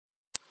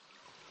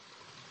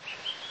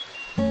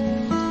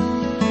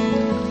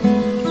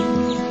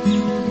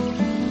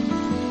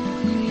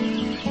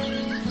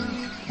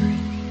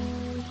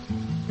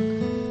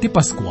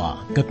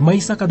Paskwa, kat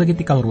maysa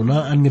kadagiti kang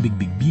runaan nga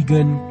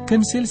bigbigbigan,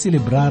 kansel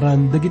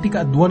selebraran dagiti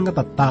kaadwan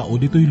nga tattao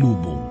dito'y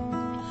lubong.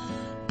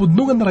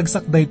 Pudno nga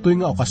naragsak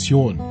daytoy nga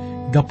okasyon,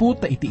 gapu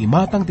ta iti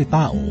imatang ti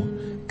tao,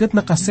 kat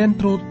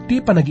nakasentro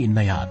ti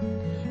panagiinnayat,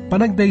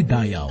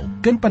 panagdaydayaw,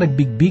 ken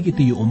panagbigbig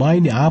iti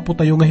umay ni Apo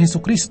tayo nga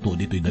Hesukristo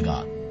dito'y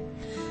daga.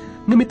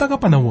 Ngamita ka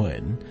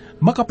panawen,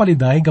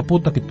 makapaliday gapu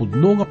ta ti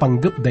pudno nga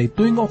panggap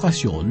daytoy nga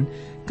okasyon,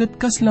 kat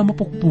kasla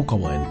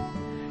mapukpukawan.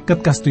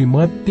 Kat kastoy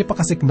mat ti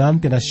pakasiknan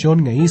ti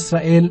nasyon nga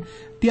Israel,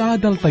 ti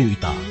adal tayo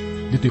ita.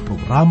 Dito'y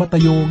programa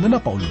tayo nga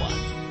napauluan.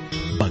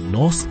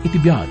 Bagnos iti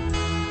biyag.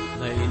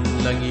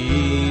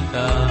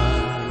 Nainlangita,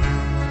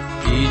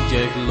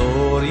 ije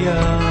gloria,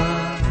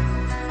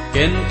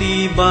 ken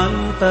ti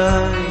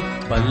bantay,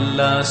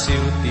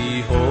 balasiw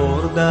ti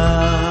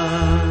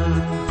Jordan.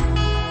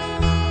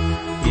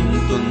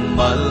 Intun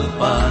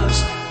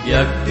malpas,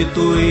 biag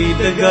tito'y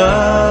daga,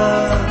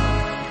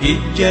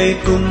 ijay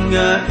kun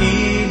nga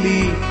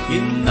ili,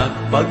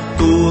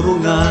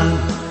 inagpagturungan,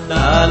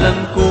 dalan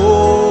ko,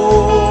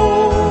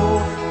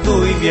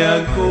 tuy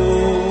biyag ko,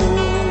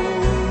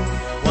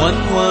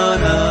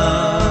 wanwana.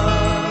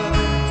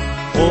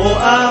 O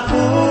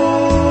Apo,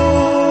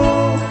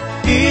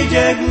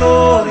 ijay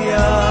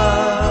gloria,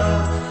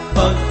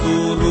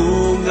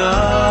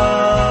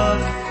 pagturungan,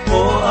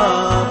 o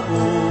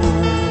Apo,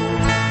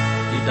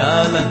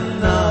 idalan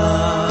na.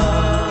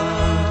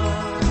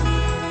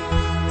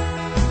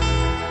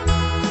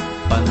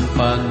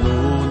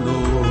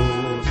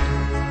 Panunod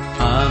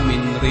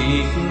amin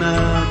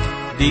riknat,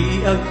 di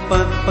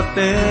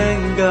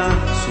agpatpatengga,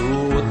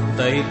 suot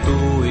tay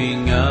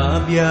tuwing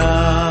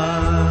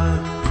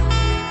abiyag.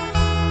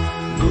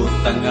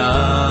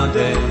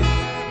 Lutangade,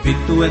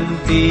 bituan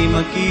ti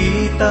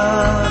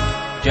makita,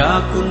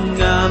 jakun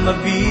nga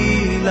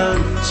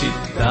mabilang,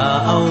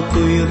 sidkaaw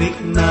tuy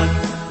riknat,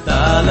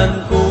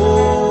 dalan ko,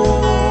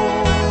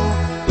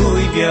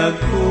 tuy biyag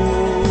ko,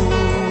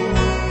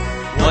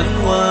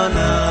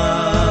 wanwana.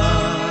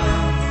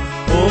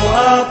 O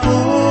Apo,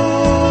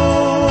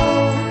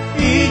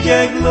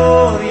 ije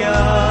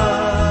gloria,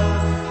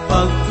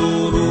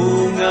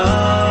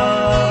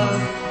 pagturungan,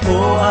 o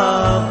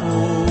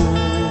Apo,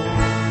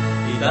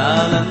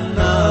 idalan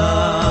na.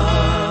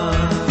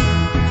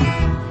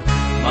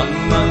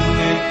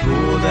 Mangmanget ko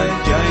na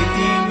jay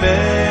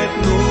timek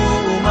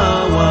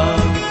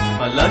lumawag,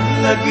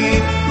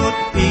 malaglagit ko't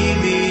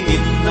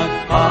piliin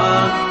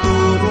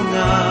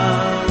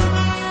nagpagturungan.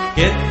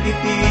 Ket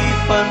iti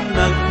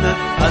panagnat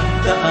at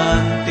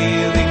daan,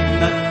 tirik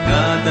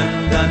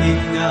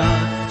nagkadandanin nga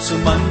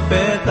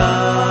sumangpetat.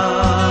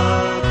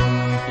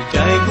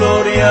 Ijay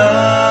gloria,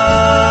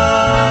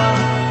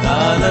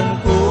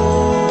 dalan ko,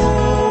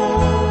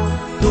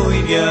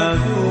 tuy biyag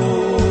ko,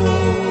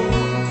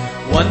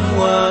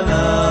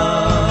 wanwana.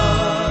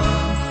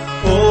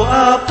 O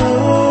Apo,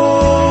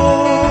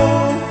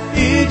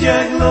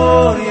 ijay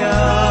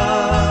gloria,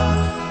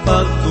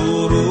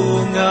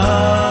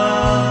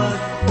 pagturungan,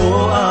 o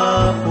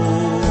Apo,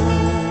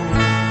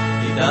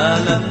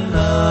 idalan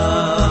na.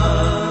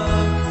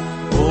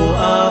 O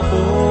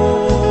Apo,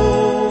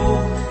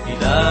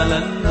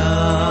 idalan na.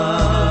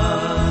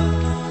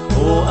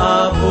 O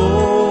Apo,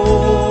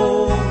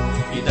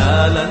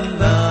 idalan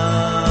na.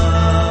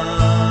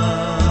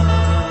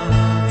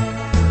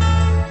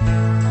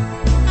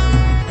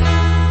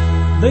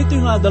 Dahito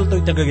yung adal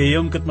to'y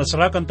tagagayam kat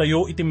masarakan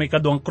tayo iti may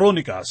kaduang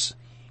Cronicas,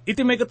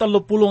 iti may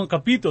 30 nga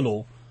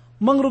kapitulo,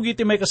 mangrug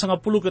iti may 18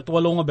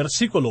 nga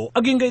bersikulo,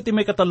 aging ga iti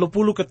may 32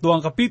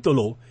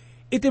 kapitulo,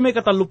 iti may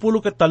 33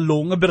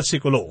 nga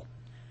bersikulo.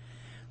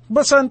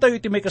 Basan tayo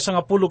iti may 17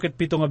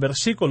 nga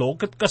bersikulo,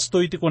 kat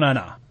kastoy iti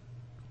kunana.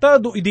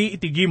 Tado idi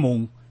iti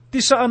gimong,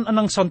 ti saan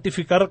anang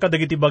santifikar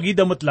kadagiti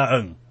bagida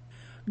matlaang.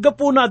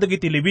 Gapuna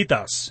dagiti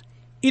Levitas,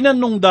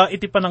 inanong da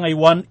iti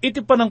panangaywan,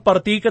 iti panang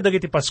parti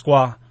kadagiti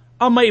Paskwa,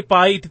 amay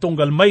ipay iti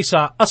tunggal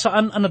maysa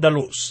asaan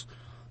anadalos.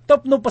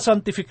 Tapno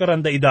pasantifikaran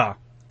da ida,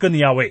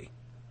 kanyawe.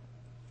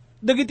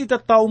 Dagiti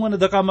tattao nga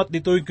nadakamat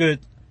dito'y ket,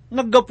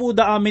 naggapu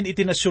da amin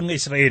iti nasyon nga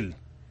Israel.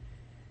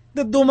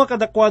 Daduma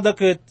kadakwada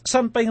ket,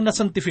 san pa'y nga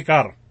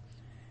nasantifikar.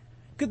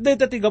 Ket day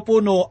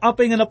tatigapuno,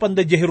 apay nga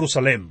napanda di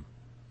Jerusalem.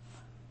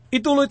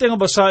 Ituloy tayo nga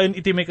basain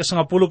iti may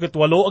 18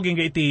 aging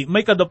nga iti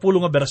may 10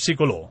 nga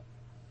bersikulo.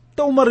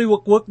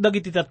 Taumariwakwak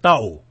dagiti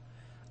tattao,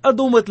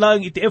 adumat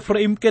lang iti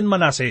Ephraim ken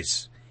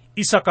Manases,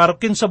 Isakar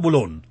ken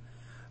Zabulon,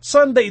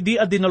 sanda idi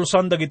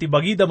adinalusan dagiti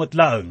bagida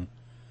matlaang,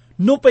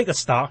 nupay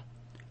kasta,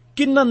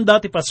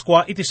 kinanda ti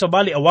Paskwa iti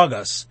sabali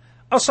awagas,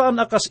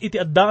 asaan akas iti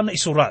addaan na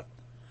isurat.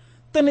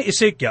 Tani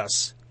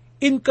Ezekias,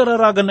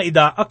 inkararagan na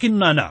ida akin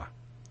nana.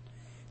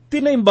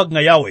 Tinaimbag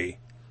nga Yahweh,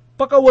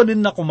 pakawanin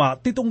na kuma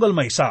titunggal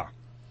maysa,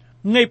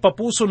 ngay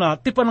papuso na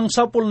ti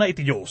panangsapol na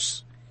iti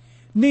Diyos.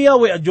 Ni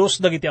Yahweh a Diyos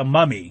dagiti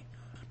ammami,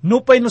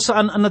 nupay no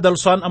saan ang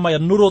nadalsan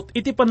amayan nurot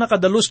iti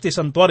panakadalus ti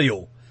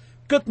santuaryo,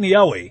 ket ni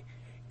Yahweh,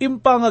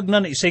 impangag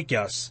na ni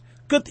Ezekias,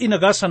 ket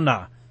inagasan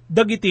na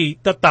dagiti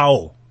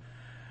tattao.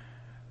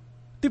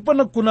 Ti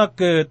panagkunak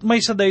ket may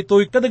sa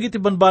daytoy kadagiti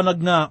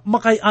banbanag nga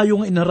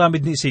makayayong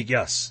inaramid ni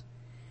Ezekias.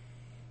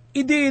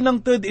 Idi nang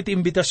ted iti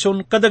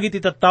imbitasyon kadagiti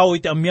tattao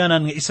iti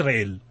amyanan nga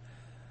Israel.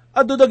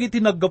 Adu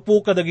dagiti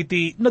naggapu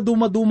kadagiti na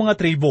dumaduma nga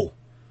tribo.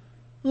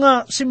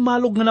 Nga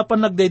simmalog nga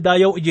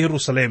napanagdaydayaw iti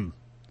Jerusalem.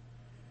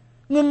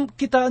 Ngem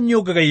kitaan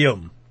nyo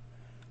gagayem.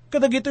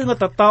 Kadagito nga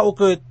tattao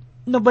ket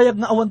nabayag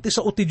nga awan ti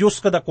sao ti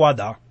Diyos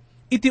kadakwada,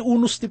 iti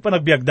unos ti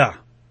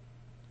panagbiagda.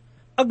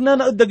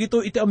 Agnanaed dagito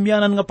iti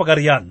amyanan nga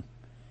pagarian.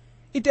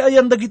 Iti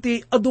ayan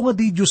dagiti adu nga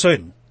di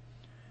Diyosen.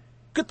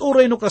 Ket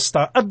uray no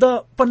kasta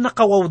adda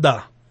panakawaw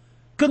da.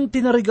 Ken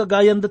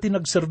tinarigagayan dati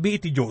nagserbi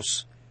iti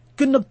Diyos,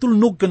 ken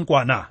nagtulnog ken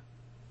kuana.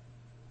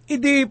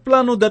 Idi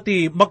plano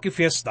dati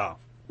makifiesta,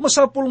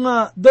 masapul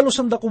nga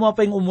dalusan da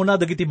kumapayng umuna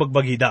dagiti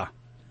bagbagida.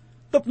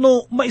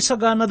 Tapno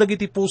maisagana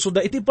dagiti puso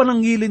da iti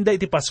panangilin da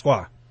iti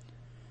Paskwa.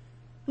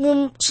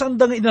 Ngem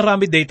sanda nga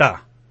inaramid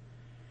data.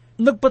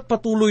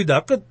 Nagpatpatuloy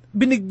da ket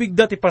binigbig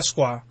da ti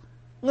Paskwa,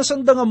 nga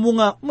sanda nga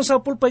munga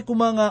masapul pay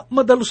kumanga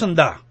madalusan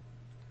da.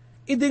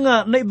 Idi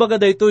nga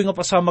naibaga da ito nga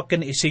pasamak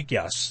ken ni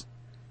Ezekias.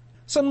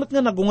 Sanmat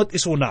nga nagungot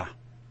isuna,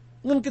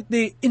 ngan kit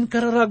di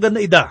inkararagan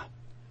na ida.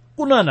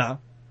 Kunana,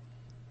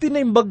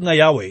 tinaimbag nga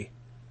Yahweh,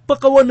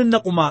 pakawanan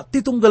na kuma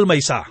titunggal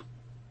maysa.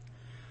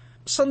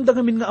 Sanda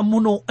ngamin nga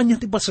amuno anya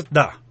ti baset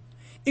da,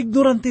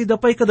 ignorante da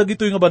pay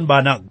kadagitoy nga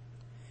banbanag.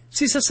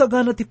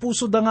 Sisasagana ti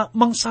puso da nga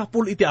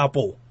mangsapol iti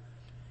Apo.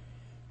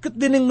 Kat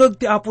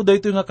diningag ti Apo da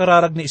ito nga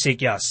kararag ni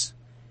Ezekias,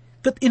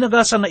 kat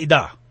inagasa na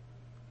ida.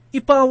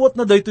 Ipawat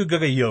na da ito'y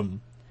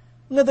gagayam,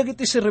 nga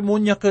dagiti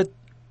seremonya kat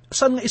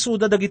san nga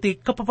isuda dagiti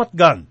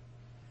kapapatgan.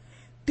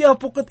 Ti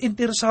Apo kat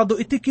interesado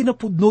iti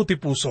kinapudno ti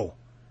puso.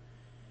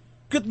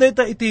 Kat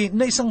dayta iti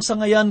na isang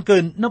sangayan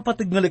ken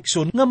napatig nga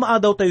leksyon nga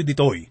maadaw tayo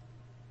ditoy.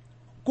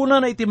 Kuna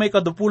na iti may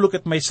 20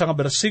 ket may nga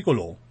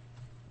bersikulo,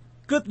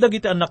 kat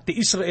dagiti anak ti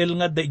Israel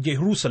nga da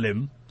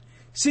Jerusalem,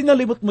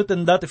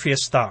 sinalimot-mutan da ti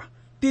fiesta,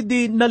 ti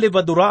di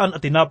nalibaduraan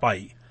at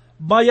tinapay,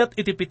 bayat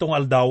iti 7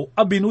 aldaw,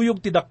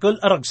 abinuyog ti dakkel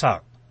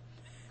aragsak.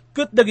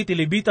 Kat dagiti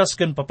Levitas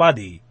ken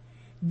papadi,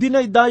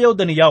 dinaydayaw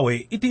da ni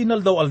Yahweh iti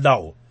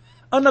inaldaw-aldaw,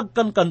 ang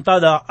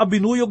nagkankantada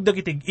abinuyog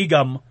dagitig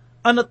igam,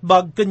 anat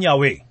bag ken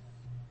Yahweh.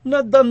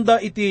 Nadanda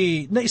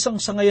iti na isang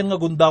sangayan nga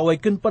gundaway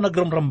ken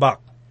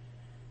panagramrambak.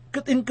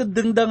 Ket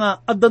inkadeng da nga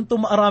addanto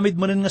maaramid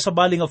manen nga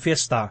sabali nga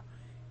fiesta,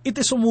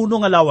 iti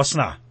sumuno nga lawas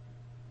na.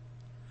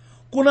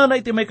 Kuna na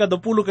iti may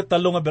 23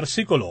 nga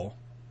bersikulo,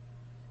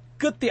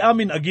 ket ti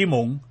amin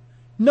agimong,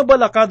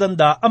 nabalakadan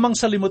da amang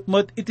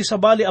salimutmet iti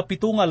sabali a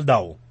 7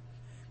 aldaw,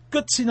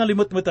 ket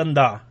sinalimutmetan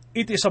da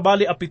iti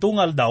sabali a 7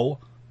 aldaw,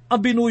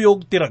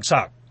 abinuyog ti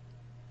ragsak.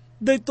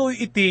 Daytoy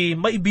iti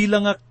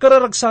maibilang nga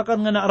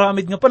kararagsakan nga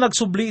naaramid nga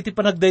panagsubli iti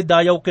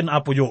panagdaydayaw ken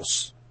Apo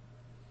Diyos.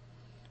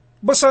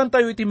 Basahan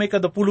tayo iti may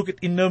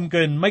 26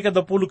 ken may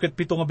 27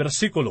 nga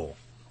bersikulo.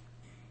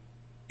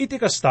 Iti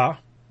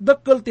kasta,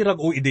 dakkel ti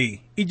rag-o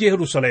idi, i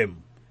Jerusalem.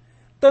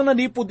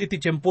 Tananipod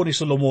iti tiyempo ni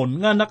Solomon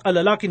nga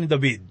nakalalaki ni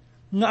David,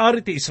 nga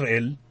ari ti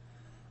Israel,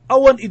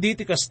 awan idi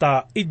ti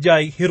kasta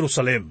idjay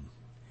Jerusalem.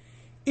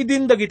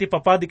 Idin dagiti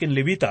papadi ken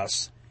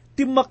Levitas,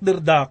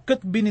 timmakderda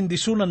ket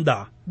binindisunan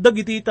da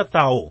dagiti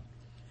tattao.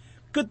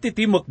 Ket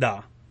titimok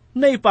da,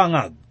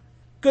 naipangag,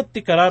 ket ti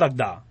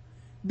kararagda,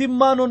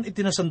 dimmanon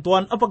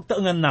itinasantuan a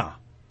pagtaengan na,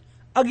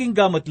 aging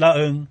gamit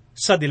laeng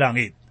sa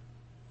dilangit.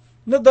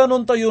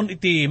 Nadanon tayon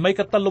iti may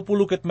 30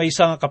 ket may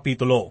 1 nga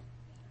kapitulo.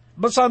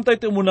 Basahan tayo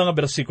iti umuna nga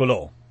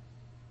bersikulo.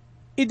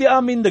 Idi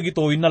amin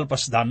dagitoy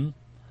nalpasdan,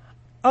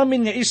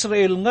 amin nga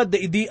Israel nga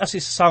daidi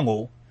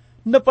asisango,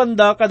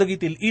 napanda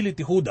kadagiti ili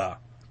ti Huda,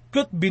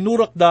 ket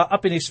binurak da a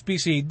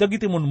pinispisi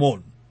dagiti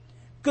munmon,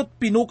 ket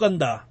pinukan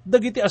da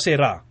dagiti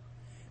Asera,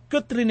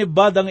 ket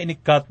rinibada nga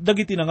inikat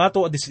dagiti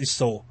nangato a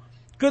disisto,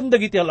 ken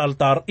dagiti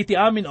alaltar iti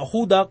amin a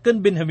Huda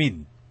ken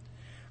Benjamin.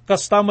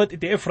 Kastamet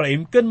iti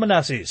Ephraim ken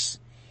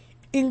Manases,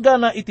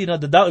 ingana iti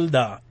nadadael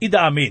da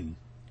ida amin.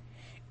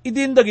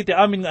 Idin dagiti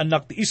amin nga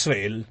anak ti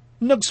Israel,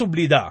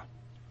 nagsublida.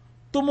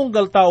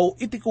 Tumunggal tao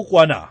iti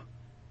kukwana,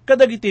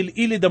 kadagiti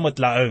ili damat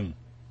laeng.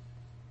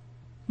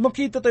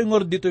 Makita tayo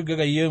ngor dito'y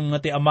gagayem nga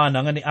ti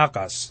amana nga ni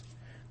Akas,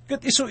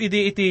 ket isu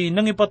iti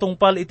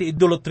nangipatungpal iti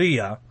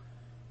idolatriya,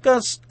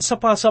 kas sa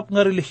pasap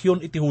nga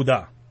relihiyon iti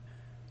Huda.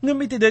 Ngam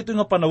iti dayto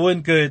nga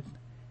panawen ket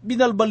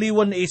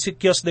binalbaliwan ni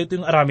Ezekias dayto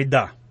yung aramid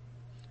da.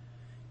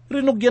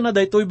 Rinugyan na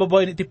dayto'y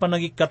babaen iti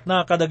panagikat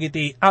na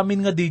kadagiti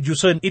amin nga di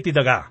Diyosen iti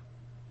daga.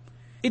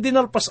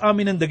 Idinalpas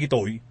amin ang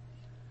dagitoy,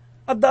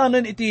 at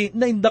daanan iti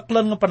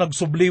naindaklan nga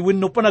panagsubliwin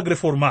no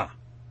panagreforma,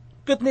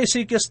 ket ni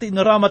Ezekias ti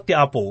inaramat ti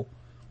Apo,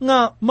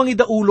 nga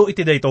mangidaulo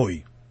iti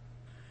daytoy.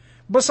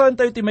 Basahan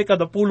tayo ti may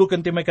 20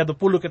 ken ti may 20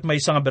 ket may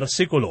 1 nga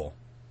bersikulo.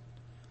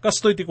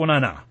 Kastoy ti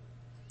kunana.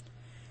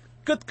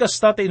 Ket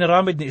kasta ti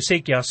inaramid ni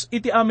Ezekias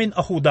iti amin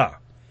a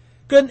Huda,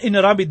 ken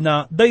inaramid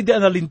na daydi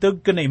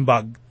analinteg ken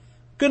naimbag,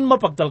 ken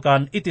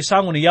mapagtalkan iti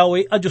sango ni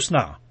Yahweh a Diyos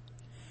na.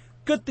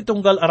 Ket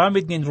titunggal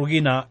aramid ngin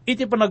rugina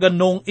iti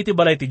panagannong iti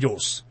balay ti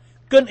Diyos,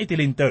 ken iti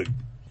linteg,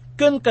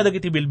 ken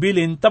kadagiti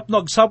bilbilin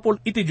tapno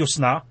agsapol iti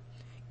Diyos na,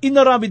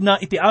 inaramid na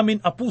iti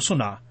amin a puso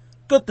na,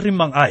 ket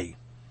rimangay.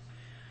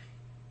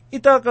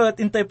 Ita kat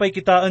intay pa'y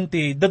kitaan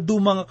ti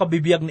daduma nga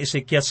kabibiyag ni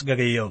Ezekias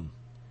gagayom.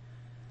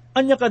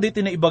 Anya ka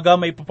diti na ibaga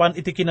may papan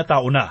iti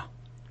kinatao na.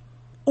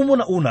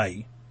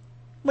 Umuna-unay,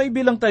 may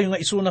bilang tayo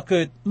nga isuna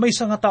kat may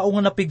nga tao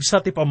nga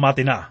napigsa ti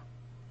pamati na.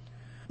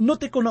 No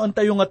ti kunaan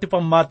tayo nga ti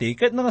pamati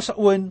kahit nga sa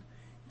uwan,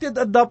 ti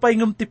adapay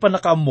ngam ti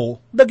panakaam mo,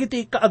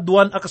 dagiti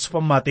kaadwan akas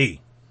pamati.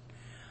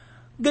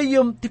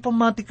 Gayom ti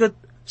pamati kat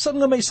saan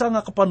nga may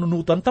nga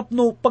kapanunutan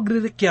tapno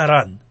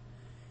pagririkyaran.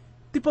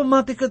 Ti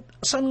pamati kat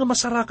saan nga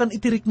masarakan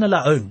itirik na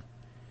laeng.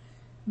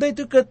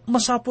 Dahito kat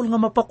masapol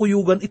nga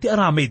mapakuyugan iti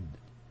aramid.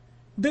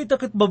 Dahito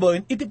kat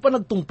babaen iti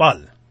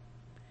panagtungpal.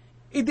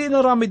 Iti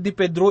naramid ni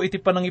Pedro iti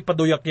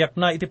panangipadoyak-yak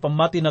na iti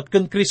pamati na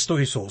ken Kristo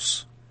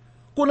Jesus.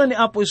 Kuna ni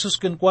Apo Jesus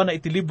ken kwa na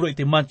iti libro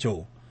iti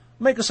Matthew,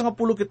 may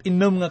kasangapulukit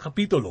innem nga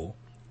kapitulo,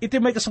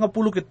 iti may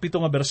kasangapulukit pito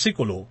nga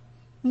bersikulo,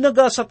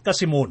 nagasat ka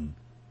Simon,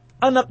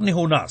 anak ni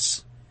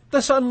Jonas,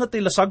 ta saan nga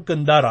tilasag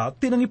ken dara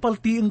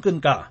tinangipaltiin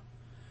ken ka.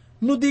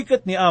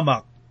 Nudikat ni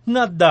amak,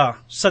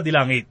 ngadda sa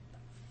dilangit.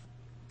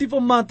 Ti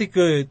pamati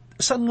ket,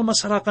 saan nga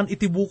masarakan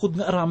iti bukod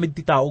nga aramid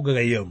ti tao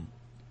gagayem.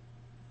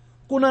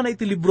 Kuna na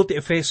iti libro ti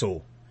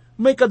Efeso,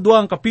 may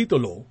kaduang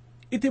kapitulo,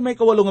 iti may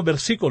 8 nga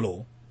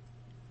bersikulo,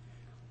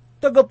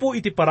 tagapo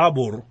iti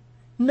parabor,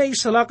 na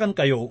isalakan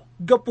kayo,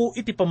 gapo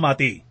iti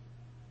pamati.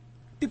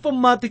 Ti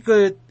pamati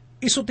ket,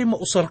 iso ti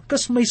mausar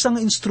kas may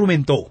nga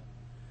instrumento.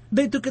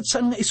 Dahito ket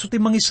saan nga iso ti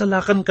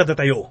mangisalakan kada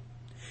tayo.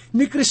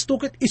 Ni Kristo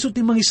ket iso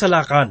ti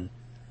mangisalakan.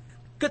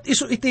 Ket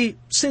iso iti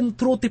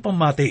sentro ti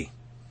pamati.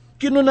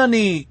 Kinuna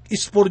ni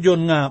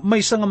Spurgeon nga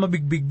may nga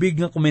mabigbigbig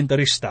nga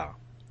komentarista.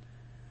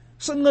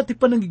 Saan nga ti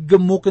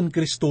panangigamo ken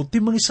Kristo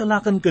ti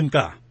mangisalakan ken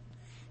ka?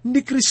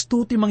 Ni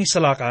Kristo ti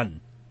mangisalakan.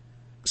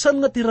 Saan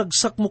nga ti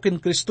ragsak mo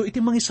ken Kristo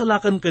iti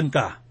mangisalakan ken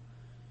ka?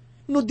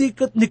 No di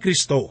ket ni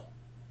Kristo.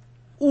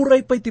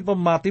 Uray pa'y ti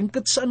pamatim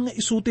ket saan nga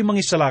isu ti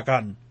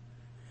mangisalakan?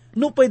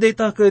 No pa'y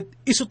dayta ket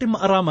isu ti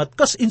maaramat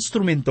kas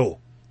instrumento.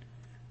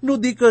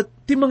 No di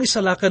ket ti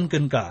mangisalakan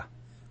ken ka,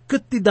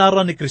 ket ti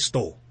dara ni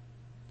Kristo.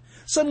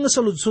 Saan nga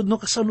saludsod no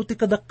kasano ti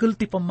kadakkel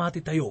ti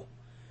pamati tayo?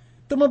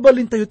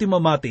 Tamabalin tayo ti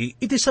mamati,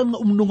 iti saan nga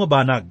umno nga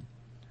banag.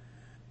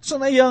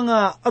 Sanaya nga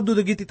adu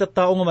dagiti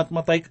tattao nga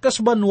matmatay,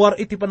 kasbanwar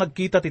iti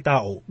panagkita ti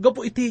tao,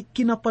 gapo iti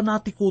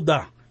kinapanati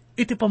kuda,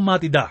 iti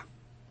pamati da.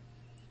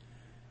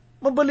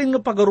 Mabalin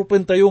nga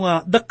pagarupen tayo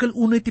nga dakkel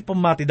unay ti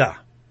pamati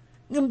da.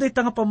 Ngam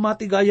dayta nga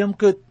pamati gayam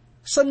ket,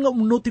 saan nga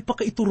umno ti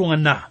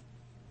pakaiturungan na?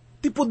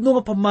 Ti pudno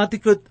nga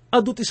pamati ket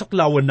adu ti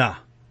saklawan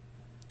na.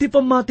 Ti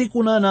pamati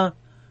kuna na,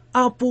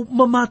 Apo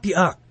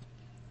mamatiak,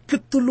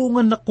 ket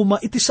tulungan na kuma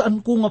iti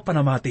saan ko nga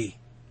panamati.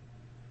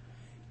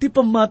 Ti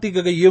pamati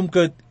gagayem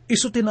ket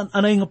isu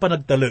tinananay nga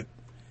panagtalag,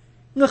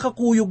 nga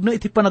kakuyog na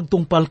iti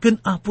panagtungpal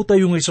ken Apo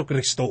tayo nga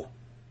Jesu-Kristo.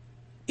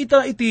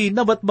 Ita iti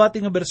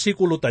nabatbati nga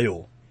bersikulo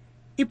tayo,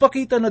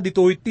 ipakita na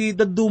dito iti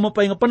daduma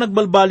pay nga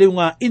panagbalbaliw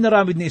nga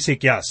inaramid ni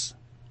Ezekias.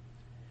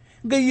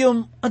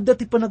 Gayem adda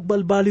ti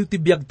panagbalbaliw ti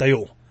biag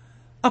tayo,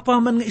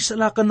 apaman nga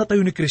isalakan na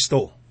tayo ni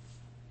Kristo.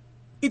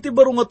 Iti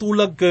baro nga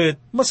tulag ket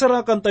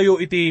masarakan tayo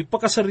iti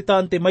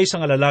pakasaritaan ti maysa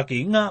nga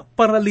lalaki nga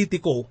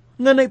paralitiko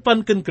nga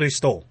naipan ken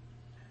Kristo.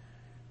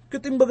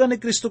 Ket imbaga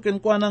ni Kristo ken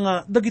kuana nga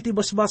dagiti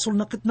basbasol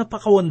na ket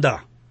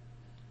napakawanda.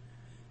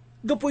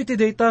 Gapu iti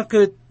dayta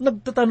ket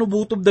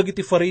nagtatanubutob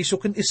dagiti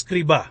Fariseo ken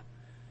eskriba.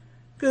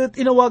 Ket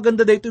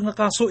inawagan da daytoy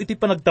nga kaso iti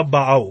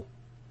panagtabaaw.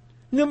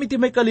 Ngem iti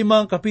may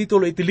 5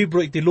 kapitulo iti libro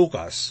iti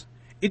Lucas,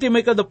 iti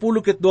may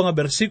 12 nga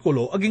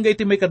bersikulo aging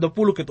iti may 14.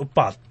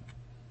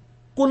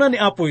 Kuna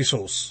ni Apo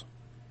Isos,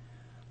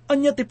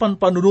 anya ti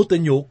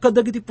panpanunutin nyo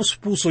kadagiti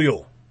puspuso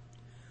yo.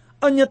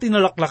 Anya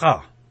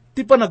tinalaklaka,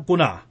 ti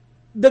panagkuna,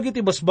 dagiti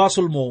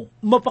basbasol mo,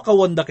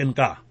 mapakawandaken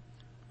ka.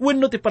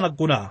 Wenno ti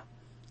panagkuna,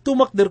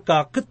 tumakder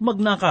ka, ket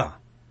magnaka.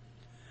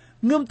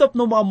 Ngem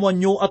tapno maamuan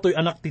nyo atoy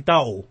anak ti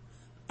tao,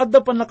 at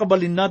dapan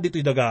nakabalin na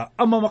dito'y daga,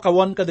 ang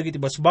mamakawan ka dagiti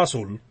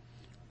basbasol,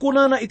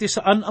 kuna na iti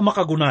saan ang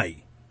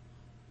makagunay.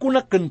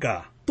 Kunakken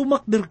ka,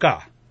 tumakder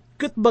ka,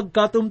 ket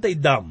bagkatom ta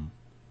idam,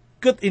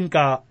 ket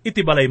inka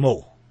iti balay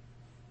mo.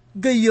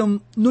 Gayam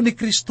no ni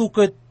Kristo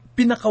ket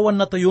pinakawan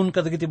na tayon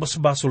kadagiti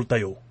basbasol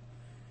tayo.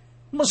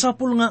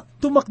 Masapul nga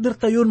tumakder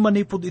tayon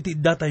manipod iti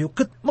idda tayo,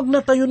 ket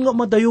magnatayon nga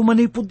umadayo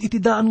manipod iti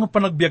daan nga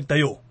panagbiag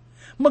tayo.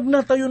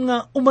 Magnatayon nga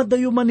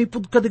umadayo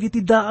manipod kadagiti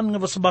daan nga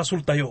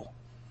basbasol tayo.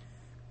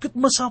 Ket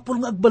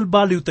masapul nga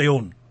agbalbaliw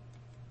tayon.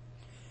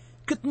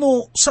 Ket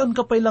no saan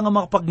ka pay lang nga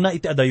makapagna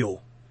iti adayo?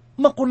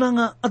 Makuna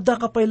nga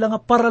adda ka pay lang nga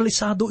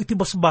paralisado iti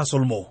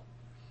basbasol mo.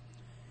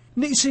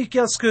 Ni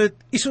Ezekias ket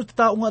isu ti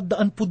tao nga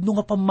daan pudno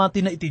nga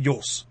pamati na iti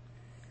Dios.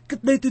 Ket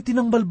daytoy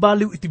tinang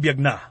balbaliw iti biag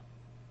na.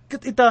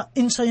 Ket ita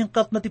insayang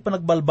kat na ti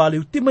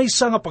panagbalbaliw ti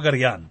maysa nga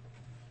pagarian.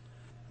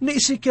 Ni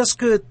Ezekias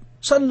ket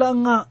saan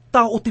lang nga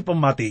tao ti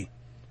pamati.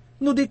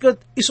 No di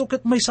ket isu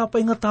ket maysa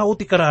pay nga tao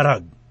ti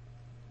kararag.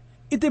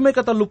 Iti may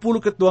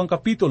 32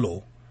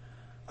 kapitulo,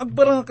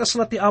 agparang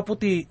kasla ti Apo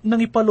ti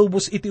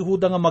nangipalubos iti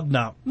huda nga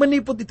magna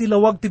manipod iti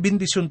lawag ti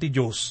bendisyon ti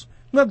Dios.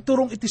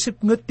 Ngagturong iti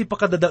sipnget ti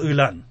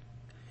pakadadaelan.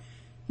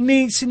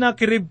 Ni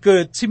Sinakirib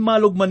ket si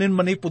malog manen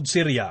manipod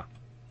Syria.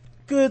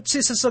 ket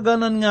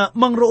sisasaganan nga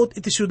mangroot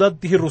iti syudad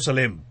ti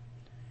Jerusalem.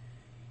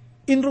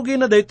 Inrugi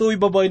na daytoy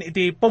babaen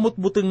iti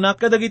pamutbuteng na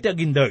kadagiti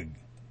agindag.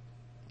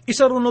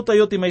 Isaruno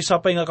tayo ti may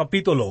sapay nga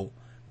kapitulo,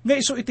 nga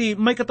iso iti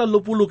may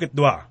 32.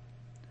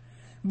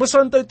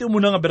 Basan tayo ti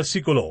umuna nga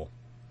bersikulo.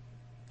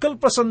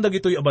 Kalpasan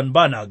dagitoy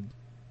abanbanag,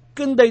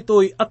 ken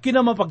daytoy a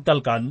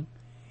kinamapagtalkan,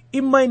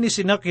 imay ni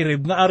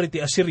Senakirib nga ari ti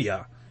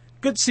Assyria,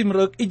 ket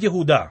simrek iti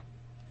Yehuda,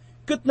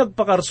 ket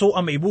nagpakarso a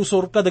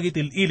maibusor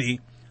kadagitil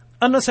ili,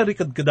 ana sa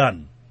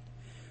rikadkadan.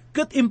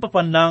 Ket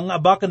impapan na nga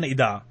abakan na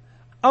ida,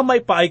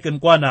 amay paayken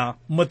kwa na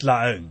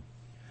matlaeng.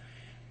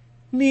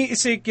 Ni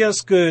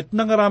Ezekias ket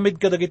nangaramid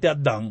kadagiti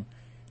addang,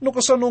 no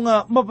kasano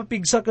nga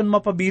mapapigsakan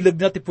mapabilag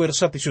na ti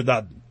puwersa ti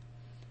syudad.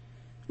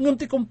 Ngem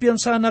ti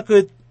kumpiyansa na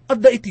ket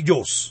adda iti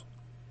Diyos.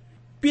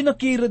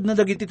 Pinakirid na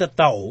dagiti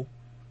tattao,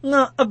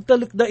 nga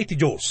agtalik da iti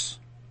Diyos.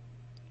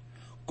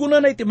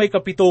 Kuna na iti may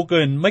 7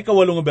 ken may 8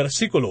 nga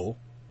bersikulo,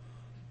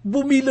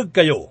 bumilag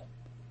kayo,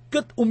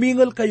 ket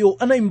umingal kayo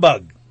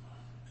anaimbag.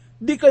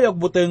 Di kayo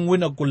agbuteng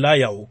wen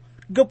agkulayaw,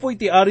 gapo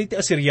iti ari ti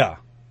Assyria,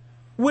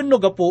 wenno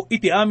gapo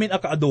iti amin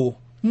akaado,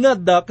 nga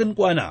adda ken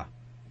kuana.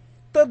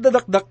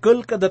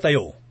 Tadadakdakkel kada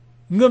tayo,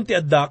 ngem ti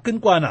adda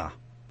ken kuana.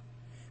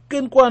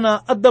 Ken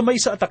kuana adda may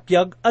sa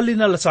atakyag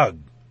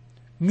alinalasag,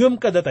 ngem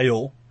kada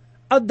tayo,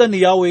 adda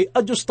ni Yahweh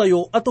a Diyos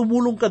tayo at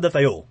umulong kada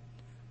tayo.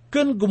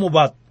 Ken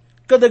gumubat,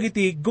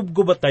 kadagiti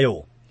gubgubat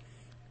tayo.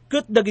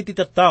 Ket dagiti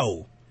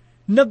tattao,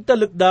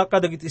 nagtalekda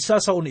kadagiti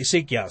sasao ni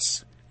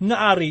Ezekias,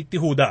 nga ari ti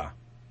Huda.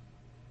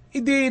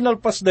 Idi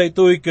nalpas da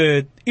ito'y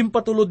ket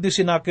impatulod ni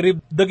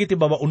Senakirib dagiti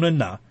babaunan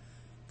na,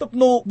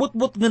 tapno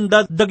butbut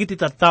nganda dagiti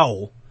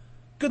tattao,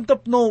 ken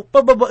tapno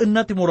pababaan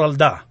na ti moral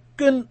da,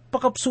 ken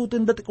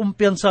pakapsutin dati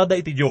kumpiyansada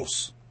iti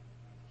Diyos.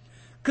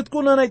 Ket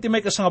kuna na iti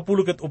may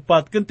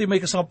 14 ken ti may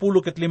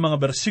 15 nga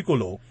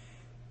bersikulo,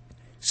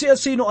 siya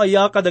sino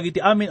aya kadagiti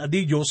amin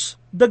adi Diyos,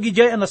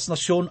 dagijay anas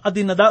nasyon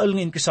adi nadael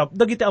nga inkisap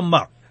dagiti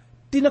ammak,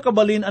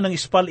 tinakabalin anang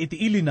ispal iti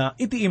ilina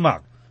iti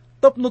imak,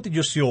 tapno ti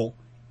Diyos yo,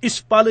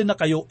 ispalin na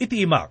kayo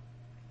iti imak.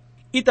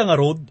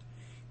 Itangarod,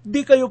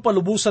 di kayo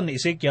palubusan ni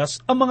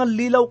Ezekias ang mga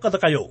lilaw kada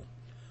kayo,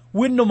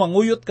 wenno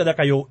manguyot kada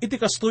kayo iti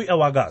kastoy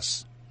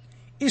awagas.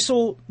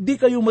 Iso, di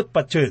kayo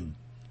matpatyen.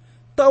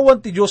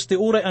 Tawan ti Diyos ti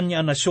uray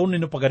anya nasyon ni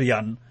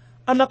napagarian,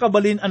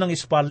 anakabalin anang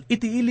ispal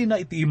iti ilina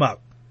iti imak,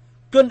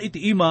 ken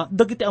iti ima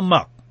dagiti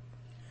ammak.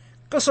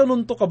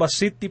 Kasanunto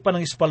kabasit ti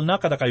panangispal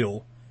na kada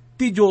kayo,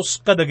 ti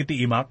Diyos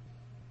kadagiti imak.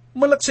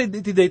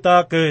 Malaksid iti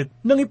dayta ket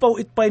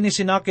nangipawit pay ni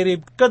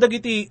Senakirib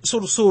kadagiti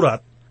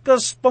sursurat,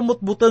 kas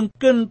pamutbuteng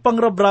ken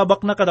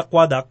pangrabrabak na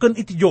kadakwada ken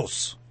iti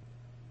Diyos.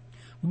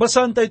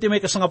 Basan tayo ti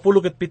may 17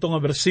 nga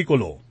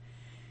bersikulo.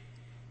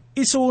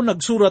 Isu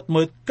nagsurat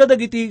met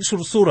kadagiti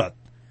sursurat,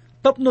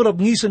 tapno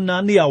rabngisen na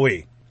ni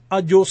Yahweh, a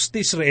Diyos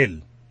ti Israel.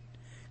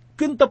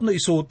 Ken tapno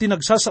isu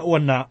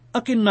tinagsasauan na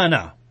akin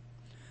nana.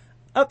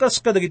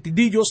 Akas kadagiti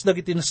di Diyos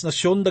dagiti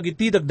nasnasyon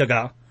dagiti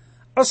dagdaga,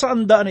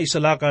 asaan da na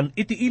isalakan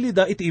iti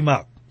ilida iti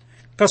imak.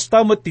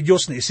 Kastamat ti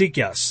Diyos ni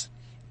Ezekias,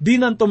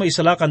 di nanto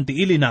maisalakan ti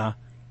ilina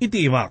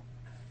iti imak.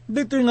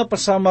 Dito nga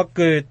pasamak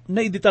ket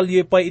na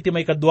iditalye pa iti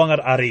may 2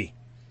 ari.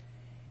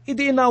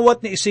 Iti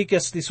inawat ni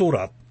Ezekias ti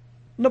surat,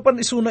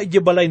 napanisuna iti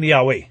balay ni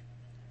Yahweh.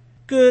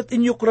 Ket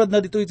inyukrad na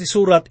dito iti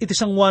surat iti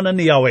sangwanan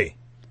ni Yahweh.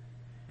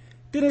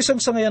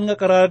 Tinisang sangayan nga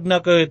karag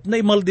na ket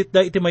naimaldit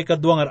da iti may 2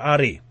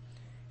 ari.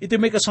 Iti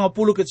may 10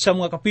 ket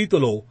siyam nga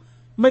kapitulo,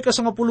 may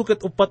 10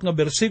 ket 4 nga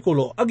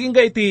bersikulo, aging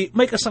ga iti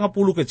may 10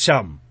 ket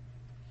siyam.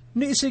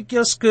 Ni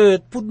Ezekias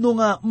ket pudno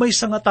nga may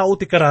nga tao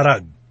ti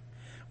kararag.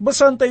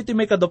 Basan tayo iti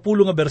may 10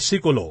 nga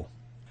bersikulo.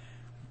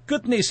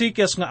 Ket ni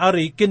Ezekias nga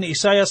ari ken ni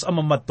Isaias a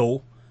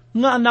mamadto,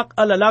 nga anak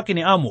a lalaki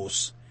ni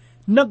Amos,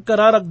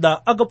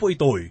 nagkararagda agapo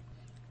itoy,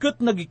 ket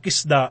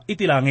nagikisda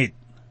iti langit.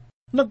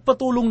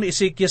 Nagpatulong ni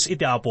Ezekias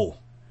iti Apo.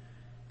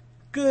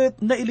 Ket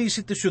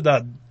nailisit ti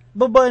syudad,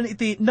 babaen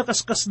iti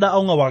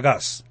nakaskasdaaw nga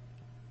wagas.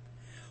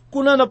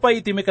 Kuna na pa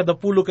iti may 10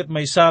 ket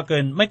maysa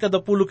ken may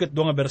 10 ket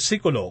 2 nga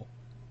bersikulo.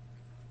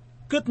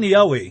 Ket ni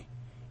Yahweh,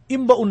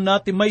 imbaon na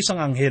ti maysang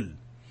anghel,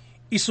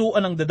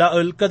 isuan ang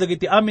dadael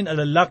kadagiti amin a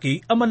lalaki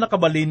aman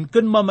nakabalin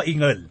ken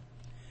mamaingal.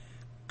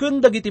 Ken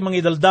dagiti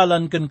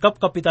mangidaldalan ken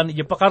kapkapitan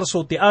iti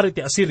pakarso ti ari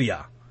ti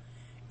Assyria.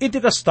 Iti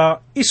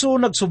kasta, isu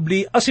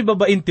nagsubli asi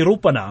babain ti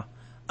rupa na,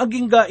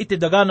 agingga iti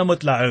daga na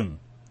matlaeng.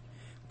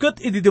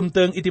 Ket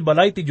ididimteng iti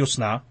balay ti Diyos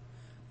na,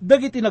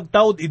 dagiti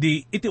nagtaod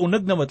iti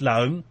uneg na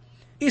matlaeng,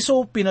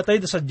 iso pinatay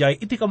da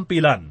sadyay iti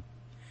kampilan.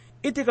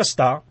 Iti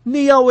kasta,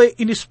 ni Yahweh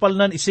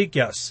inispalnan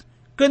Ezekias,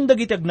 ken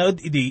dagiti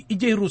agnaed iti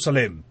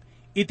Jerusalem,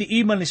 iti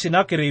ima ni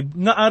Senakirib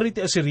nga ari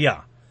ti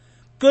Assyria,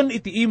 ken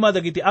iti ima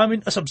dagiti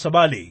amin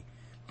asabsabali,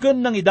 ken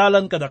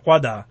nangidalan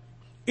kadakwada,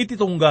 iti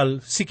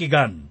tunggal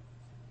sikigan.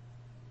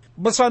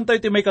 Basan tayo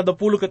iti may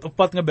 14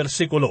 nga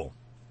bersikulo.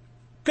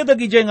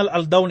 Kadagijay nga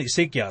aldaw ni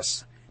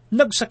Ezekias,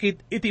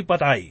 nagsakit iti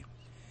patay,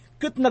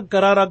 ket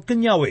nagkararag ken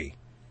Yahweh,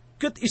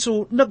 ket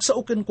isu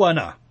nagsauken kwa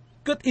na,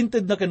 ket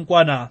inted na ken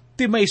kwa na,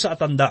 ti may sa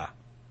atanda.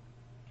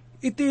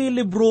 Iti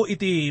libro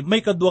iti may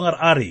 2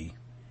 ari,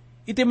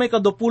 iti may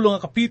 20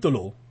 nga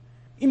kapitulo,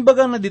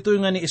 Imbaga na dito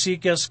nga ni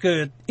Ezekias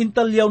ket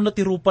intalyaw na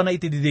tirupa na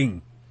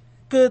itididing,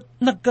 ket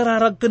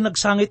nagkararag ken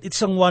nagsangit iti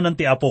sangwanan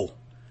ti Apo.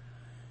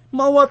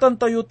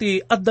 Maawatan tayo ti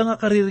adda nga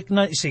karirik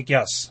na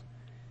Ezekias.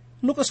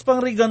 Nukas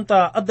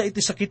pangriganta adda iti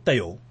sakit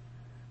tayo,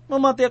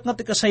 mamatiak nga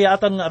ti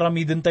kasayaatan nga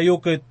aramiden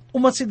tayo ket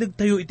umatsidig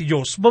tayo iti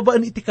Diyos,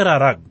 babaan iti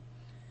kararag.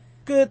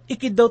 Ket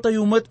ikid daw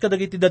tayo met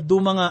kadagiti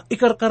dadduma nga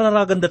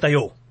ikarkararagan da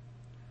tayo.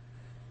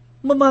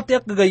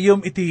 Mamatiak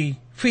gagayom iti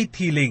faith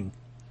healing.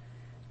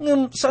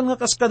 Ngem saan nga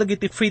kas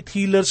kadagiti faith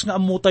healers nga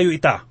ammo tayo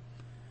ita?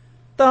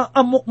 Ta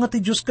amok nga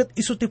ti Diyos ket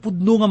isu ti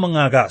pudno nga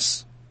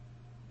mangagas.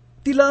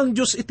 Tila ang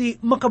Diyos iti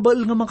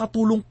makabael nga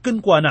makatulong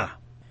kenkwana.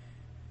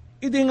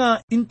 Idi nga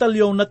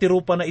intalyaw na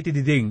tirupa na iti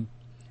diding.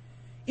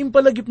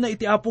 Impalagip na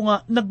iti Apo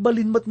nga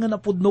nagbalinmat nga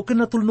napudno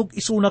ken natulnog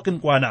isuna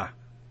kenkwana.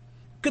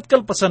 Ket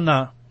kalpasan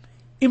na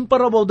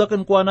imparabaw da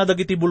kenkwana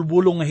dagiti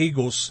bulbulong nga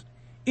higos.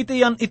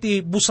 Iti yan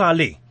iti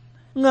busali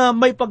nga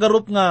may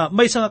pagarup nga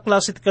may nga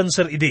klase ti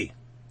kanser idi.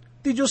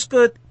 Ti Diyos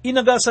ket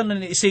inagasan na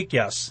ni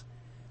Ezekias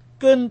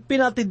ken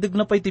pinatidig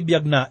na pay ti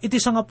biag na iti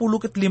 15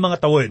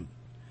 nga tawen.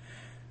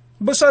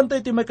 Basaan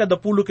tayo iti may 15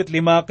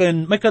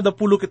 ken may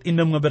 16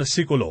 nga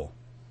bersikulo.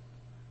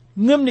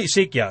 Ngem ni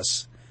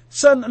Ezekias,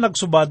 saan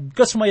nagsubad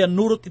kas mayan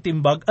nurot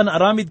itimbag an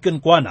aramid ken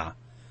kuana,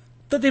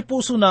 tati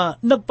puso na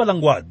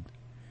nagpalangwad.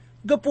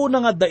 Gapo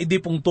na nga da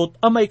idi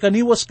pungtot a may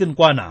kaniwas ken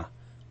kuana,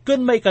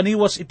 ken may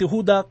kaniwas iti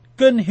Huda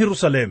ken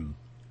Jerusalem.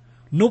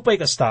 Nupay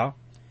kasta,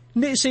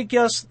 ni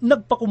Ezekias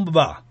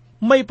nagpakumbaba,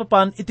 may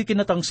papan iti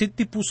kinatangsit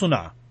ti puso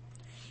na.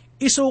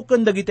 Isu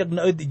ken dagiti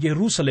agnaed iti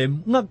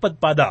Jerusalem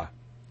ngagpadpada.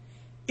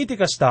 Iti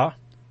kasta,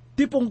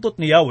 ti pungtot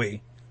ni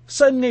Yahweh,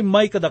 saan ngay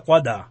may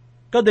kadakwada,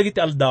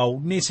 kadagiti aldaw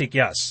ni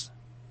Ezekias.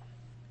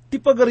 Ti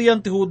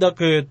pagarian ti Huda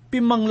ket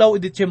pimanglaw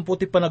iti tiyempo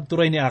ti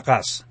panagturay ni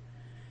Akas.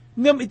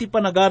 Ngem iti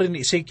panagari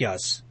ni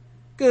Ezekias,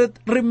 ket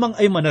rimang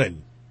ay manen.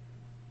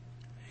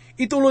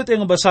 Ituloy tayo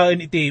nga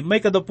basahin iti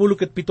may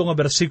 17 nga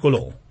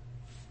bersikulo.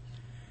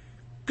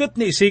 Ket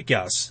ni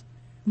Ezekias,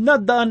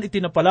 nadaan iti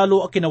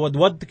napalalo a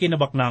kinawadwad ti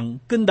kinabaknang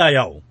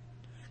kendayaw.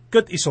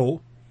 Ket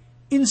iso,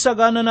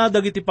 insagana na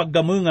dagiti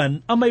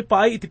paggamungan a may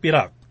paay iti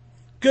pirak,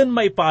 ken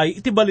may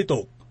paay iti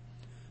balitok,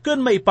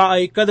 ken may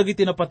paay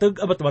kadagiti napateg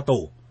a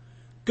batbato,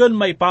 ken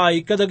may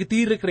paay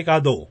kadagiti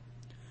rekrikado,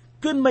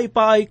 ken may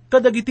paay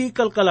kadagiti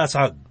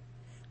kalkalasag,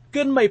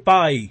 ken may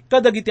paay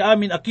kadagiti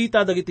amin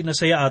akita dagiti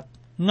nasayaat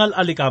ngal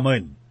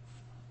alikamen.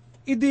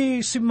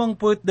 Idi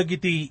simangpuet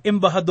dagiti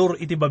embahador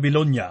iti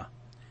Babilonia,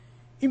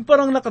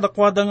 imparang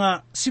nakadakwada nga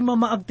si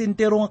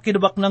mamaagtintero nga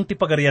kinabaknang ti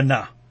pagarian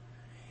na.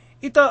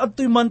 Ita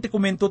adtoy man ti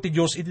komento ti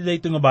Diyos iti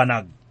dayto nga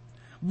banag.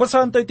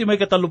 Basahan tayo ti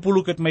may 30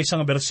 ket may 1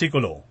 nga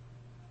bersikulo.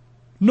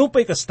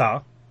 Nupay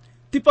kasta,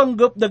 ti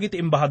panggap dagiti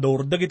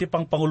embahador dagiti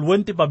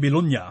pangpangulwen ti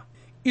Babilonia,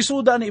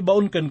 isuda na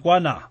ibaon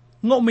kenkwana,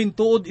 nga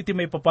umintuod iti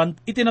may papan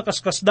iti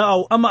nakaskas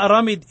daaw a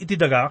maaramid iti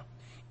daga,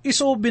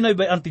 isu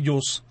binaybayan ti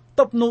Diyos,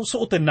 tapno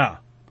suoten na.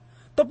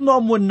 Tapno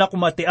amuan na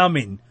kumati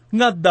amin,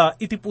 ngadda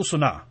iti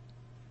puso na.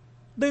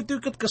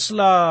 Daytoy ket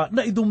kasla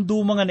na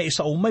idumduma nga na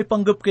isao may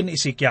panggap ken ni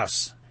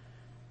Ezekias.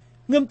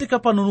 Ngem ti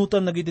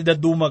kapanunutan nagiti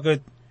daduma ket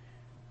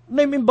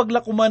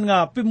naimimbagla kuman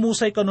nga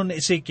pimusay kanon ni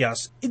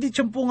Ezekias, idi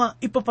tiyempo nga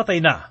ipapatay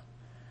na.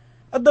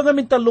 At da nga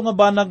mintalo nga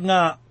banag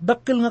nga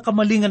dakkel nga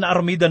kamalingan na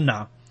armidan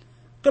na,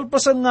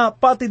 kalpasan nga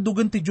pati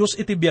dugan ti Diyos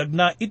iti biag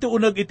na iti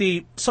unag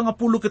iti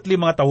 15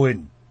 nga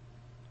tawen.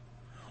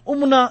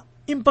 Umuna,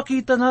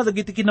 impakita na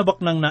dagiti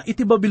kinabaknang na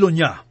iti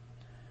Babilonia,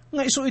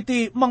 nga iso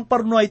iti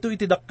mangparno ito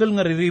iti dakkel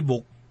nga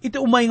riribok, iti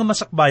umay nga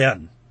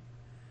masakbayan.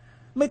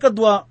 May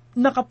kadwa,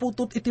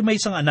 nakaputot iti may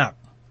isang anak,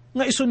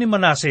 nga iso ni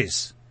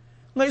Manases,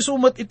 nga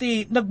isumat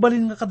iti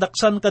nagbalin nga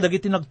kadaksan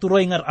kadagiti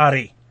nagturay nga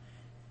ari.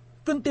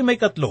 Kunti may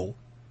katlo,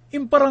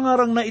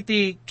 imparangarang na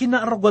iti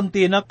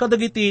kinaarogante na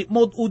kadagiti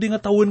maud-udi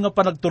nga tawon nga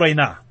panagturay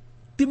na,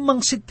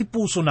 timmangsit ti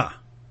puso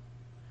na.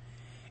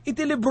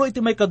 Iti libro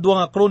iti may 2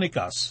 nga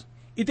Cronicas,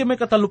 iti may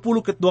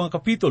 32 nga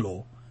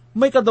kapitulo,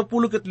 may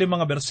 25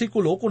 nga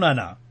bersikulo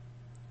kunana.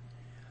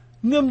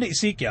 Ngem ni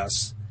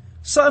Ezekias,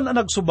 saan ang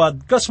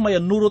nagsubad kas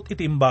mayan nurot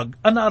iti imbag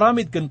ang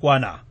naaramid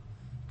kenkwana,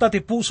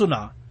 tati puso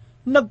na,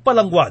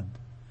 nagpalangwad,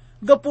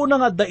 gapo na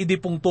nga da idi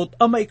pungtot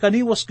ang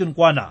maikaniwas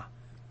kenkwana,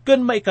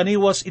 ken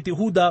maikaniwas iti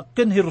Huda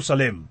ken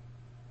Jerusalem.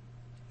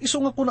 Isu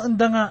nga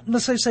kunaanda nga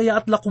nasaysaya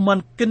at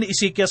lakuman ken ni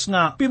Ezekias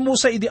nga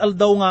pimusay idi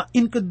aldaw nga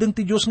inkeddeng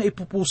ti Diyos nga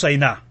ipupusay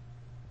na.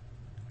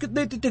 Ket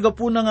dayti ti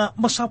gapo na nga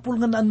masapul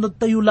nga naannod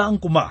tayo laang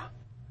kuma.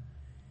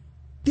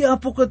 Ti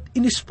Apo ket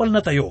inispal na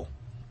tayo.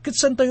 Ket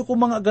san tayo ko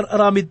mga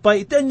agar-aramid pa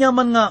iti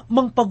anyaman nga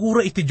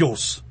mangpagura iti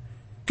Diyos,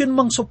 ken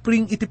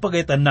mangsupring iti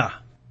pagaytan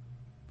na.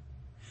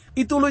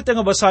 Ituloy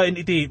tayo nga basahin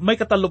iti may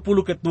 32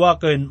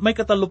 ken may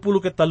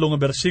 33 nga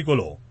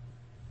bersikulo.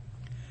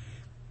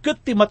 Ket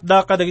ti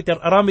matda kadagiti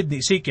aramid ni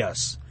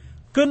Ezekias,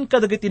 ken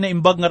kadagiti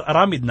naimbag nga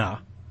aramid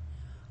na,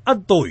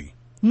 adtoy,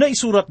 na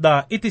isurat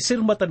da iti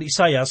sirmata ni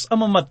Isaias a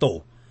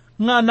mamadto,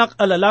 nga anak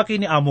a lalaki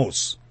ni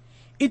Amos,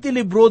 iti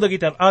libro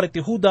dagiti ari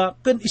ti Huda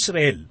ken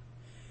Israel.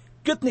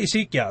 Ket ni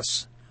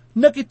Ezekias,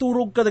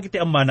 nakiturog kadagiti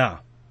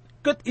ammana,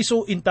 ket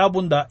isu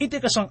intabunda iti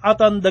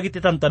kasangatan dagiti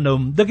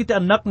tantanem dagiti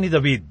anak ni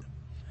David.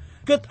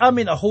 Ket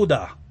amin a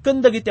Huda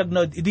ken dagiti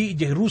agnaed idi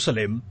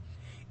Jerusalem,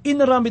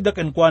 inaramid da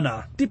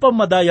kenkwana ti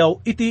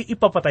pamadayaw iti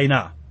ipapatay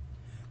na.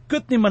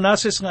 Ket ni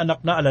Manases nga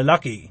anak na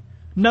alalaki,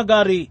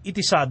 nagari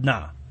iti saad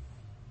na.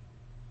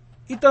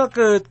 Ita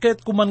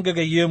ket kuman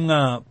gagayem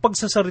nga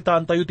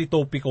pagsasaritaan tayo ti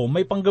topiko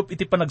may panggap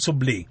iti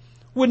panagsubli,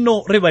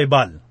 wenno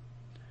revival.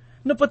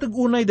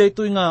 Napatag-unay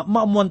daytoy nga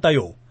maamuan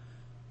tayo,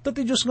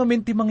 tati Diyos nga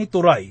men ti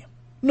mangituray,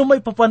 no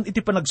may papan iti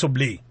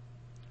panagsubli.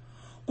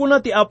 Kuna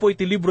ti Apo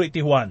iti libro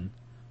iti Juan,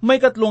 may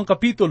 3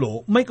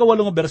 kapitulo, may 8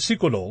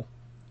 bersikulo,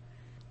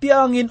 ti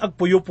angin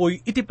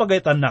agpuyopoy iti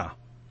pagaytan na,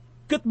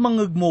 ket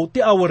mangegmo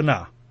ti awer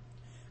na.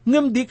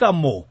 Ngem di ka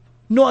mo,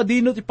 no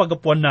adino ti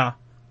pagapuan na,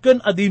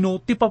 ken adino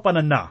ti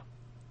papanan na.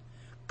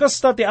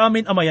 Kasta ti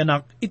amin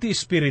amayanak iti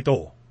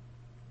espiritu.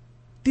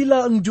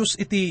 Tila ang Diyos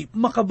iti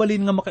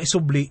makabalin nga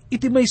makaisubli,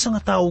 iti may nga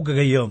tao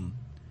gagayam.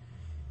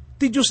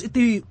 Ti Diyos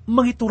iti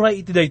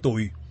mangituray iti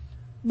daytoy,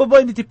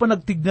 babaen iti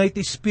panagtignay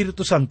iti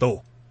Espiritu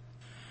Santo.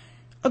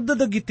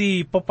 Agdadag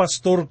iti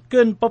papastor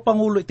ken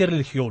papangulo iti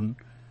relihiyon,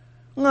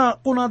 nga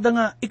kunada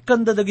nga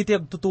ikandadag iti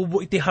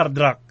agtutubo iti hard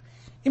rock,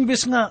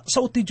 imbes nga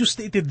sa uti Diyos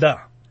ti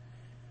itidda.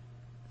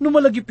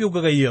 Numalagip yung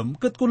gagayam,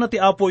 kat kuna ti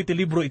Apo iti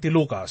libro iti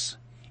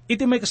Lucas,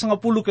 iti may 10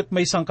 ket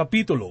may 1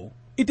 kapitulo,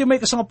 iti may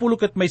 10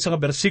 ket may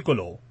 1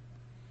 bersikulo.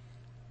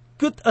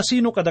 Ket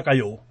asino kada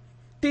kayo,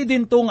 ti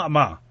dinto nga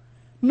ama,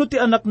 no ti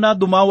anak na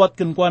dumawat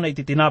kenkwana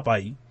iti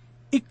tinapay,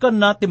 ikkan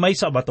na ti may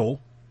sa bato?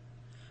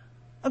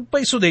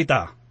 Agpaiso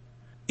dayta,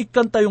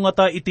 ikkan tayo nga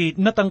ta iti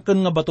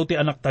natangken nga bato ti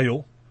anak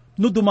tayo,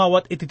 no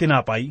dumawat iti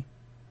tinapay?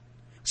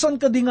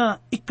 San ka di nga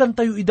ikkan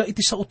tayo ida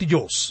iti sao ti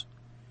Diyos,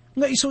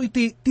 nga iso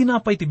iti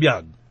tinapay ti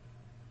biyag?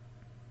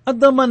 At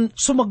daman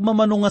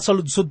sumagmamano nga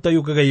saludsod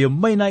tayo kagayam,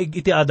 may naig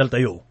iti adal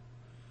tayo.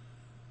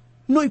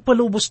 No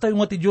ipalubos tayo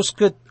nga ti Diyos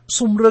ket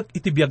sumrek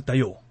iti biyag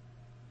tayo.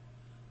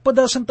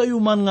 Padasan tayo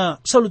man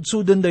nga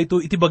saludsoden da ito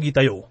iti bagi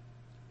tayo.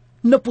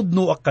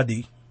 Napudnoak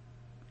kadi,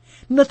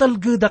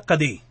 natalgedak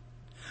kadi,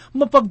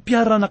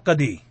 mapagpiaranak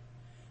kadi,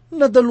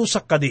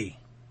 nadalusak kadi,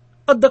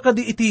 adda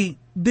kadi iti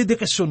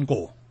dedikasyon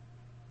ko.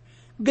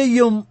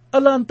 Gayom,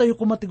 alaan tayo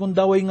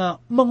kumatigundaway nga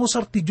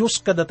mangusar ti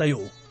Diyos kada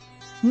tayo,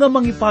 nga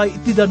mangipay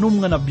iti danum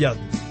nga nabiyag,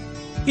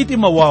 iti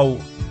mawaw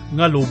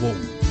nga lubong.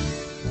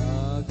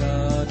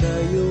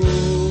 Agadayo,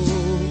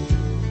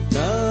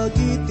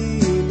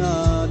 dagiti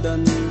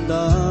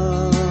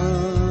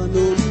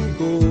nadandanon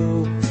ko,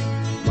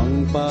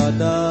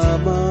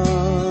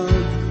 mangpadamag,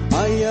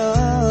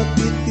 ayat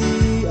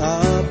iti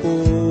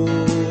Apo.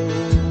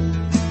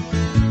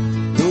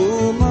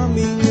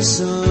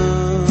 Dumaminsan,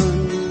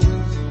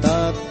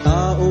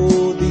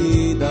 tattao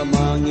di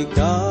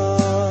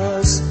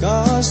damangikas,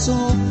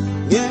 kaso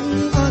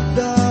ngem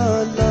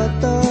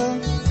adalata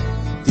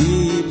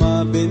di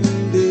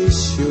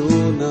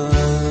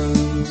mabendisyonan.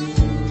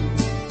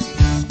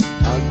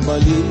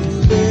 Agbalin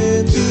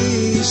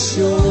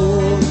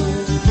bendisyon,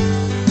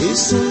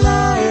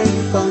 isulaeng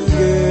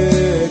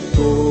pangged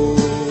ko,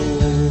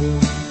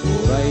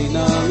 uray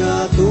na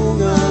nga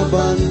tunga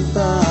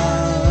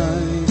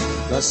bantay,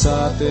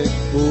 kasatek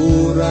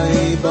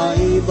uray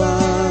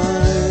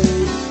baybay,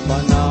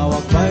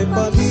 panawag pa'y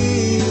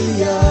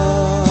pamilya,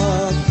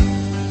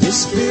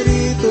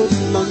 Espiritud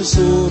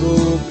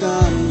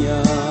mangsurukan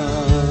niya,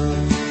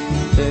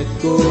 tet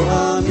ko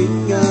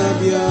amin nga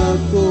biyag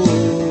ko,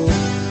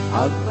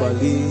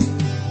 agbalin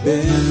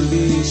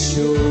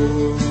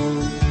bendisyon.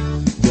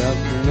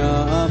 Biyag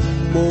nga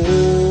mo,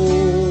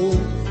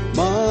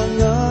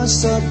 mga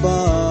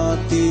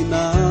sabati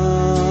na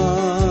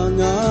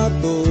nga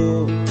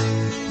to,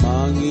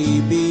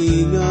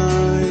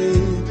 mangibingay,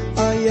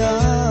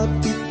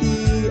 ayat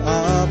iti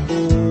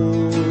Apo.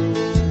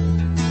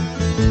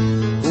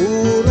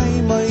 Uray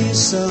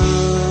maysa,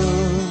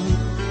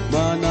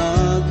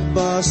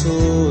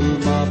 managbasol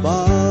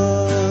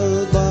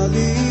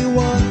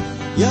mabalbaliwan,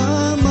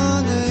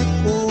 yamanek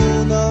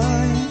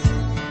unay,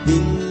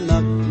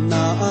 binak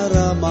na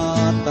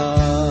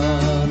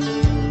aramatan.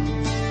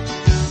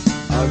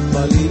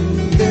 Agbalin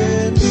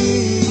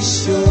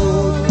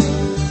bendisyon,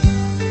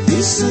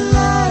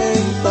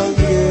 isulaeng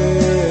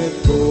pangged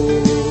ko,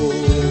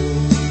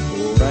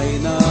 uray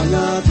na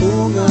nga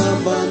tunga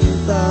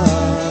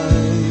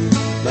bantay,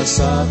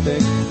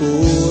 lasatek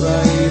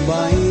uray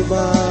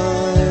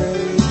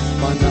baybay,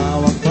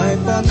 panawag pa'y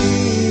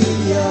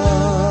pamilya,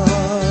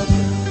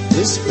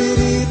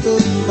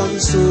 Espiritud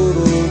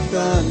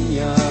mangsurukan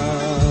niya,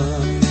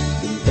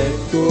 intet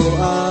ko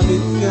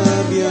amin nga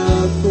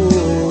biyag ko,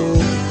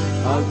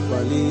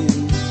 agbalin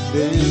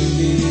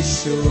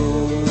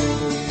bendisyon.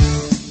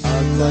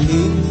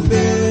 Agbalin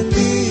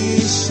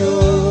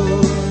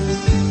bendisyon,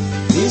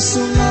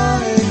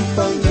 isulaeng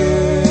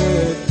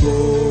pangged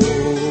ko,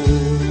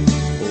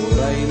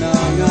 uray na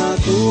nga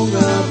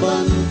tunga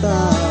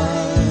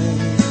bantay,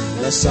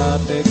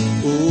 lasatek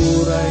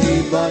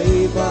uray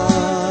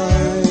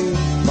baybay,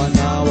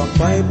 panawag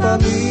pa'y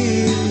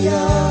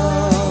pamilya,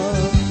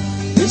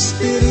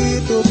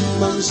 Espiritud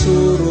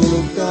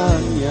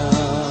mangsurukan niya,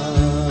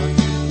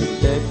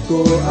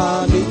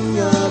 aning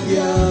nga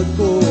biyag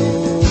ko,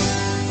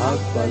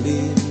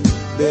 agbalin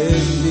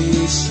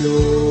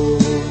bendisyon.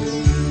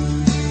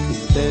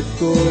 Inted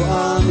ko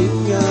aning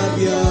nga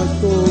biyag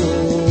ko,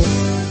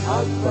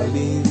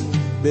 agbalin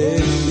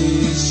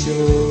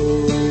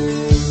bendisyon.